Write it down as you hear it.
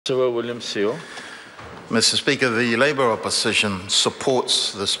William Seal. Mr. Speaker, the Labour opposition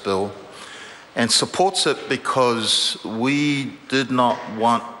supports this bill and supports it because we did not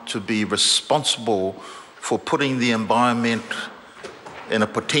want to be responsible for putting the environment in a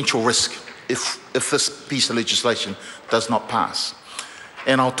potential risk if this piece of legislation does not pass.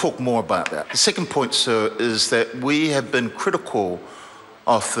 And I'll talk more about that. The second point, sir, is that we have been critical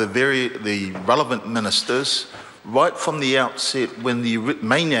of the relevant ministers right from the outset when the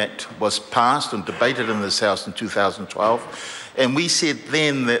Main Act was passed and debated in this House in 2012. And we said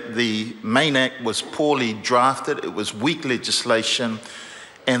then that the Main Act was poorly drafted, it was weak legislation,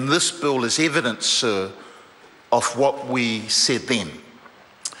 and this bill is evidence, sir, of what we said then.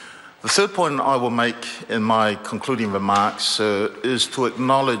 The third point I will make in my concluding remarks, sir, is to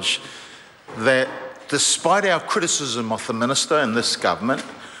acknowledge that despite our criticism of the Minister and this government,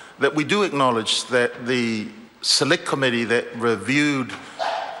 that we do acknowledge that the Select Committee that reviewed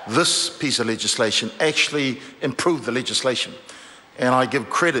this piece of legislation actually improved the legislation. And I give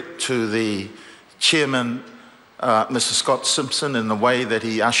credit to the Chairman, Mr. Scott Simpson, in the way that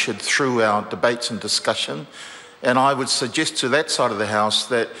he ushered through our debates and discussion. And I would suggest to that side of the House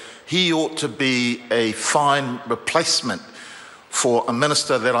that he ought to be a fine replacement for a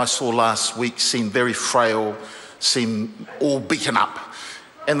minister that I saw last week seemed very frail, seemed all beaten up.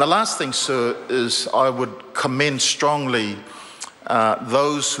 And the last thing, sir, is I would commend strongly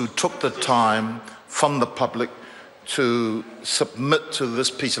those who took the time from the public to submit to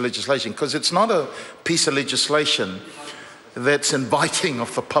this piece of legislation, because it's not a piece of legislation that's inviting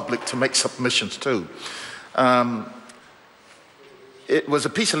of the public to make submissions to. It was a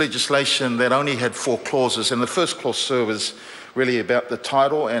piece of legislation that only had 4 clauses, and the first clause, sir, was really about the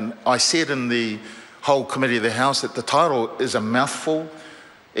title, and I said in the whole committee of the House that the title is a mouthful: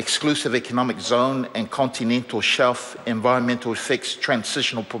 Exclusive Economic Zone and Continental Shelf Environmental Effects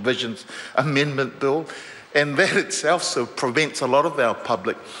Transitional Provisions Amendment Bill. And that itself so prevents a lot of our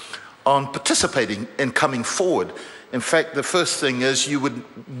public on participating and coming forward. In fact, the first thing is you would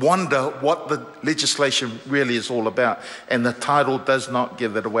wonder what the legislation really is all about, and the title does not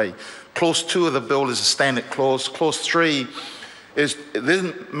give it away. Clause 2 of the bill is a standard clause. Clause 3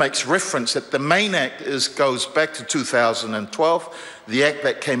 then makes reference that the Main Act goes back to 2012, the Act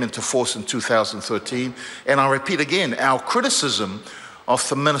that came into force in 2013. And I repeat again, our criticism of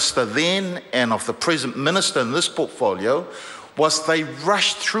the Minister then and of the present Minister in this portfolio was they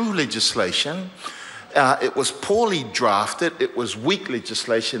rushed through legislation. It was poorly drafted, it was weak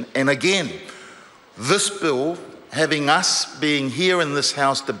legislation, and again, this bill, having us being here in this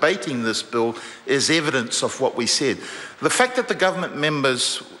House debating this bill, is evidence of what we said. The fact that the government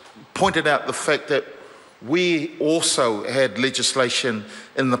members pointed out the fact that we also had legislation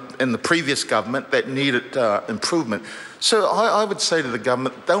in the previous government that needed improvement. So I would say to the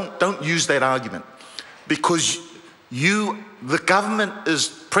government, don't use that argument, because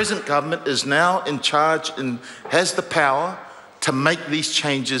present government is now in charge and has the power to make these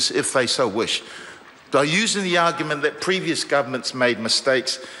changes if they so wish. By using the argument that previous governments made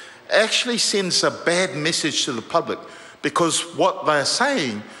mistakes actually sends a bad message to the public, because what they're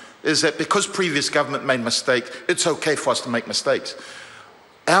saying is that because previous government made mistakes, it's okay for us to make mistakes.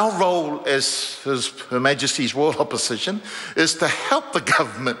 Our role as Her Majesty's Royal Opposition is to help the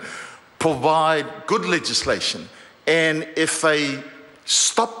government provide good legislation. And if they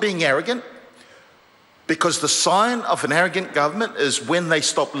stop being arrogant, because the sign of an arrogant government is when they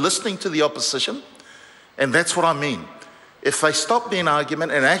stop listening to the opposition, and that's what I mean. If they stop being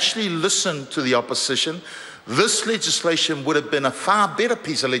argument and actually listen to the opposition, this legislation would have been a far better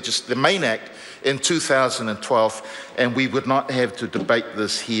piece of legislation, the Main Act, in 2012, and we would not have to debate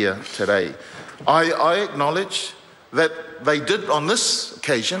this here today. I acknowledge that they did, on this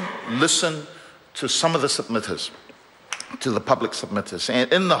occasion, listen to some of the submitters, to the public submitters,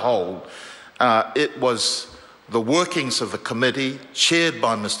 and in the whole, it was the workings of the committee, chaired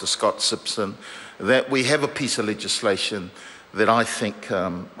by Mr. Scott Simpson, that we have a piece of legislation that I think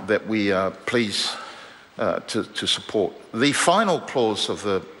that we are pleased to support. The final clause of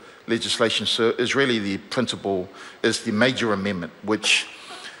the legislation, sir, is really the principle, is the major amendment, which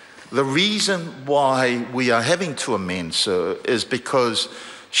the reason why we are having to amend, sir, is because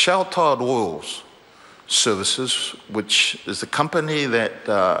Shell Tide Oils Services, which is the company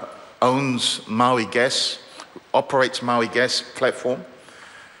that owns Maui Gas, operates Maui Gas platform,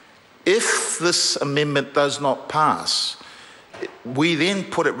 if this amendment does not pass, we then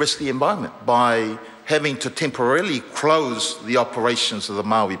put at risk the environment by having to temporarily close the operations of the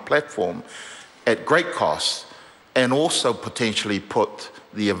Maui platform at great cost, and also potentially put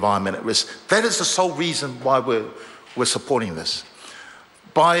the environment at risk. That is the sole reason why we're supporting this.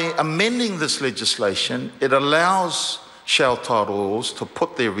 By amending this legislation, it allows shale tight oils to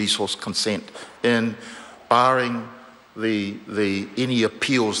put their resource consent in, barring any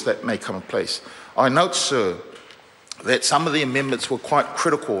appeals that may come in place. I note, sir, that some of the amendments were quite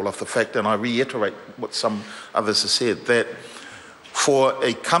critical of the fact, and I reiterate what some others have said, that for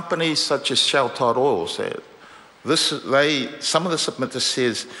a company such as shale tight oils, some of the submitters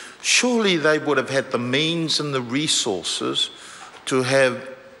says, surely they would have had the means and the resources to have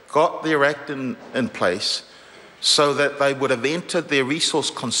got their act in place so that they would have entered their resource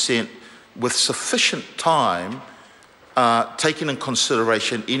consent with sufficient time, taking in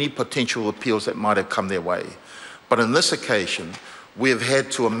consideration any potential appeals that might have come their way. But on this occasion, we have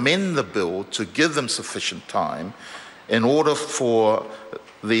had to amend the bill to give them sufficient time in order for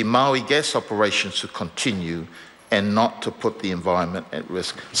the Maui gas operations to continue and not to put the environment at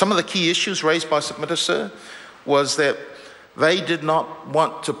risk. Some of the key issues raised by submitters, sir, was that they did not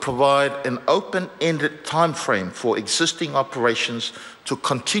want to provide an open-ended time frame for existing operations to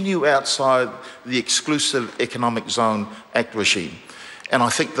continue outside the Exclusive Economic Zone Act regime. And I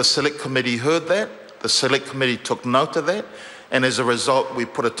think the Select Committee heard that, the Select Committee took note of that, and as a result, we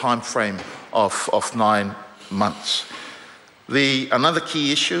put a time frame of 9 months. Another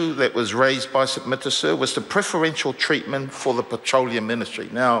key issue that was raised by submitters, sir, was the preferential treatment for the petroleum industry.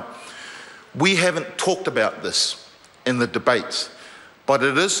 Now, we haven't talked about this in the debates, but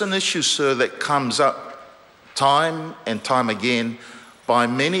it is an issue, sir, that comes up time and time again by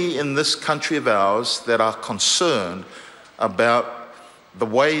many in this country of ours that are concerned about the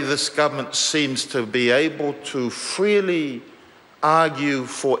way this government seems to be able to freely argue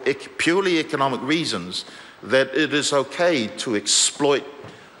for purely economic reasons that it is okay to exploit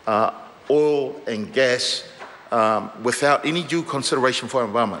oil and gas without any due consideration for our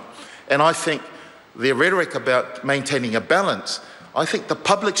environment. And I think the rhetoric about maintaining a balance, I think the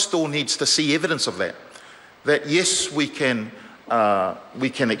public still needs to see evidence of that. That yes, we can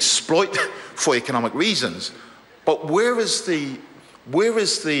exploit for economic reasons, but where is the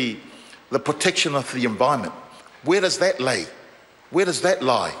protection of the environment? Where does that lay? Where does that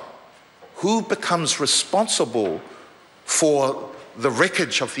lie? Who becomes responsible for the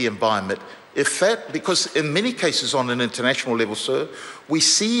wreckage of the environment? Because in many cases on an international level, sir, we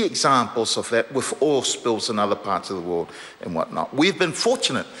see examples of that with oil spills in other parts of the world and whatnot. We've been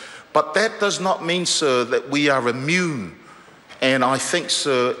fortunate, but that does not mean, sir, that we are immune. And I think,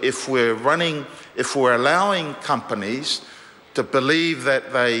 sir, if we're allowing companies to believe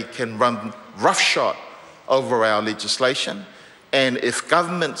that they can run roughshod over our legislation, and if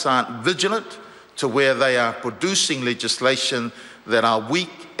governments aren't vigilant to where they are producing legislation that are weak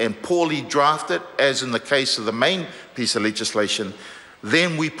and poorly drafted, as in the case of the main piece of legislation,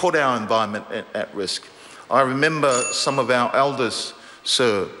 then we put our environment at risk. I remember some of our elders,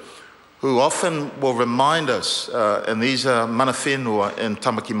 sir, who often will remind us, and these are mana whenua in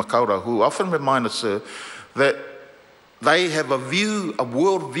Tamaki Makaurau, who often remind us, sir, that they have a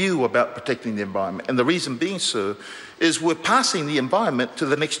world view about protecting the environment. And the reason being, sir, is we're passing the environment to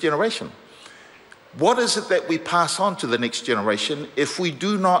the next generation. What is it that we pass on to the next generation if we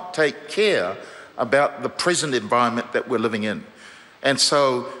do not take care about the present environment that we're living in? And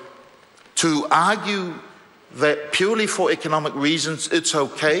so to argue that purely for economic reasons, it's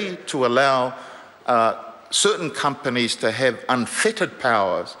okay to allow certain companies to have unfettered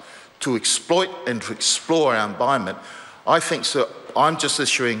powers to exploit and to explore our environment, I think, sir, I'm just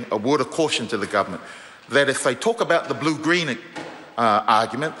issuing a word of caution to the government that if they talk about the blue-green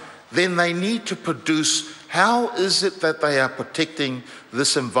argument, then they need to produce how is it that they are protecting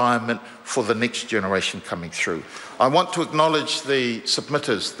this environment for the next generation coming through. I want to acknowledge the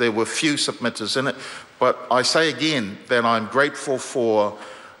submitters. There were few submitters in it, but I say again that I'm grateful for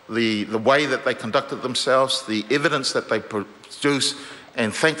the way that they conducted themselves, the evidence that they produced,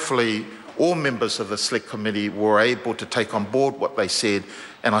 and thankfully all members of the Select Committee were able to take on board what they said,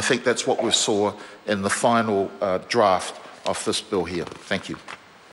 and I think that's what we saw in the final draft of this bill here. Thank you.